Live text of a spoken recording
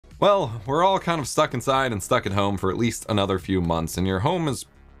Well, we're all kind of stuck inside and stuck at home for at least another few months, and your home is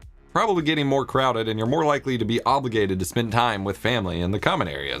probably getting more crowded, and you're more likely to be obligated to spend time with family in the common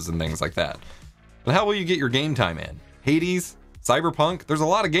areas and things like that. But how will you get your game time in? Hades? Cyberpunk? There's a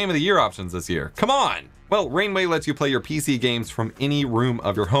lot of Game of the Year options this year. Come on! Well, Rainway lets you play your PC games from any room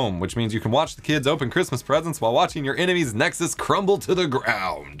of your home, which means you can watch the kids open Christmas presents while watching your enemy's Nexus crumble to the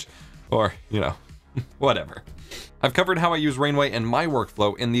ground. Or, you know, whatever. I've covered how I use Rainway in my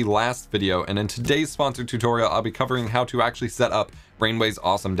workflow in the last video, and in today's sponsored tutorial, I'll be covering how to actually set up Rainway's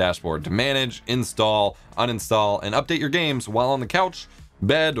awesome dashboard to manage, install, uninstall, and update your games while on the couch,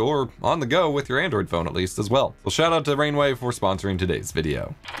 bed, or on the go with your Android phone at least as well. So shout out to Rainway for sponsoring today's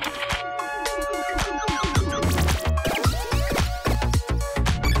video.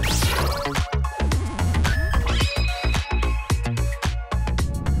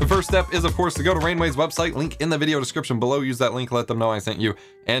 First step is, of course, to go to Rainway's website, link in the video description below. Use that link, let them know I sent you,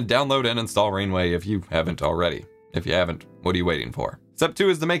 and download and install Rainway if you haven't already. If you haven't, what are you waiting for? Step 2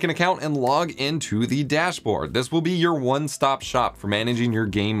 is to make an account and log into the dashboard. This will be your one-stop shop for managing your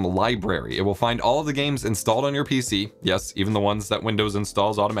game library. It will find all of the games installed on your PC. Yes, even the ones that Windows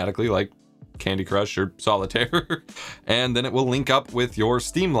installs automatically, like Candy Crush or Solitaire. And then it will link up with your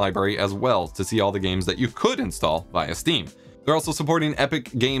Steam library as well to see all the games that you could install via Steam. They're also supporting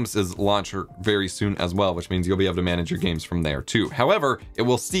Epic Games' launcher very soon as well, which means you'll be able to manage your games from there too. However, it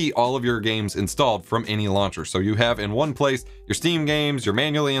will see all of your games installed from any launcher. So you have in one place your Steam games, your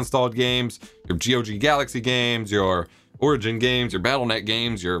manually installed games, your GOG Galaxy games, your Origin games, your Battle.net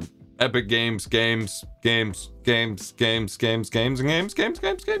games, your Epic Games.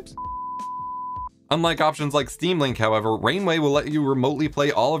 Unlike options like Steam Link, however, Rainway will let you remotely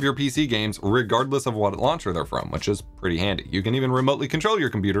play all of your PC games regardless of what launcher they're from, which is pretty handy. You can even remotely control your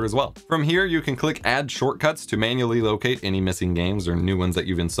computer as well. From here, you can click Add Shortcuts to manually locate any missing games or new ones that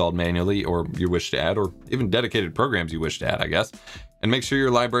you've installed manually or you wish to add, or even dedicated programs you wish to add, I guess. And make sure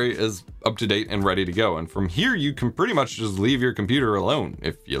your library is up to date and ready to go. And from here, you can pretty much just leave your computer alone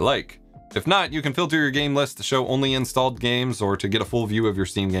if you like. If not, you can filter your game list to show only installed games or to get a full view of your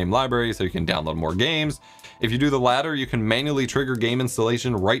Steam game library so you can download more games. If you do the latter, you can manually trigger game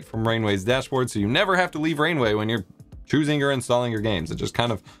installation right from Rainway's dashboard, so you never have to leave Rainway when you're choosing or installing your games. It just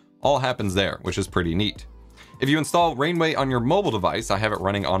kind of all happens there, which is pretty neat. If you install Rainway on your mobile device, I have it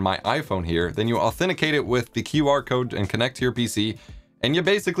running on my iPhone here, then you authenticate it with the QR code and connect to your PC. And you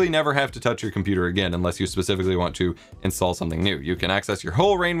basically never have to touch your computer again unless you specifically want to install something new. You can access your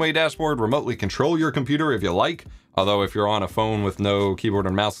whole Rainway dashboard, remotely control your computer if you like. Although if you're on a phone with no keyboard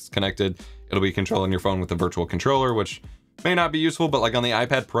and mouse connected, it'll be controlling your phone with the virtual controller, which may not be useful, but like on the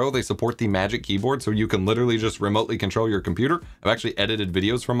iPad Pro, they support the Magic Keyboard, so you can literally just remotely control your computer. I've actually edited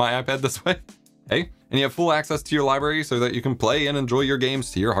videos from my iPad this way. Hey, and you have full access to your library so that you can play and enjoy your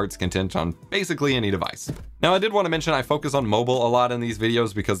games to your heart's content on basically any device. Now, I did want to mention I focus on mobile a lot in these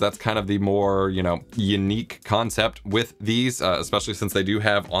videos because that's kind of the more, unique concept with these, especially since they do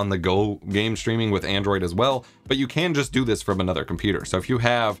have on-the-go game streaming with Android as well. But you can just do this from another computer. So if you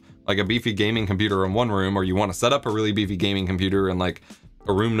have like a beefy gaming computer in one room, or you want to set up a really beefy gaming computer in like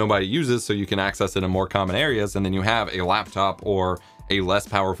a room nobody uses so you can access it in more common areas, and then you have a laptop or a less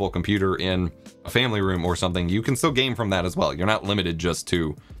powerful computer in a family room or something, you can still game from that as well. You're not limited just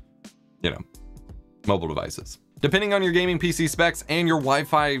to, mobile devices. Depending on your gaming PC specs and your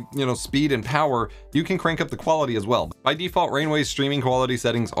Wi-Fi, speed and power, you can crank up the quality as well. By default, Rainway's streaming quality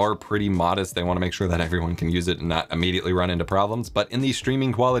settings are pretty modest. They want to make sure that everyone can use it and not immediately run into problems. But in these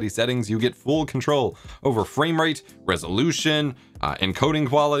streaming quality settings, you get full control over frame rate, resolution, encoding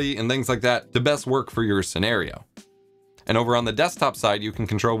quality, and things like that to best work for your scenario. And over on the desktop side, you can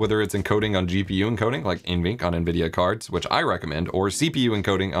control whether it's encoding on GPU encoding, like NVENC on NVIDIA cards, which I recommend, or CPU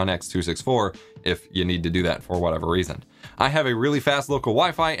encoding on X264 if you need to do that for whatever reason. I have a really fast local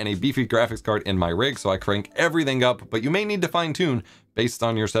Wi-Fi and a beefy graphics card in my rig, so I crank everything up, but you may need to fine tune based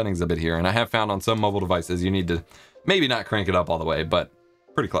on your settings a bit here. And I have found on some mobile devices, you need to maybe not crank it up all the way, but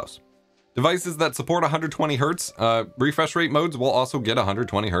pretty close. Devices that support 120 Hertz refresh rate modes will also get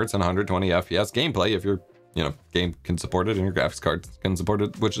 120 Hertz and 120 FPS gameplay if your game can support it and your graphics card can support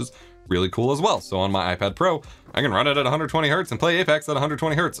it, which is really cool as well. So on my iPad Pro, I can run it at 120 Hertz and play Apex at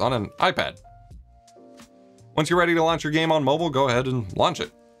 120 Hertz on an iPad. Once you're ready to launch your game on mobile, go ahead and launch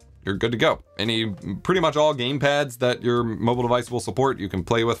it. You're good to go. Pretty much all game pads that your mobile device will support, you can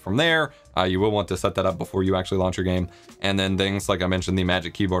play with from there. You will want to set that up before you actually launch your game. And then things like I mentioned, the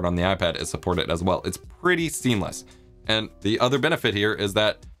Magic Keyboard on the iPad is supported as well. It's pretty seamless. And the other benefit here is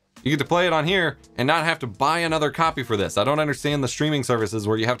that you get to play it on here and not have to buy another copy for this. I don't understand the streaming services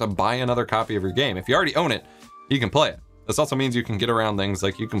where you have to buy another copy of your game. If you already own it, you can play it. This also means you can get around things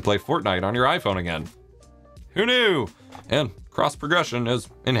like you can play Fortnite on your iPhone again. Who knew? And cross progression is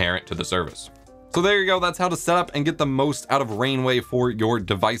inherent to the service. So there you go, that's how to set up and get the most out of Rainway for your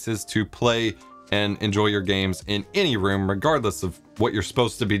devices to play and enjoy your games in any room, regardless of what you're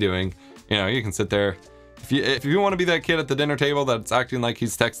supposed to be doing. You know, you can sit there. If you want to be that kid at the dinner table that's acting like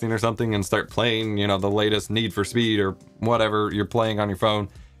he's texting or something and start playing, you know, the latest Need for Speed or whatever you're playing on your phone,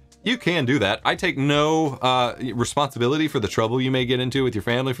 you can do that. I take no responsibility for the trouble you may get into with your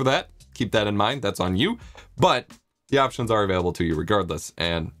family for that. Keep that in mind, that's on you. But the options are available to you regardless,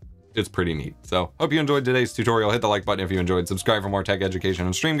 and it's pretty neat. So hope you enjoyed today's tutorial. Hit the like button if you enjoyed. Subscribe for more tech education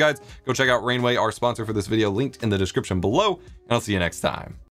and stream guides. Go check out Rainway, our sponsor for this video, linked in the description below, and I'll see you next time.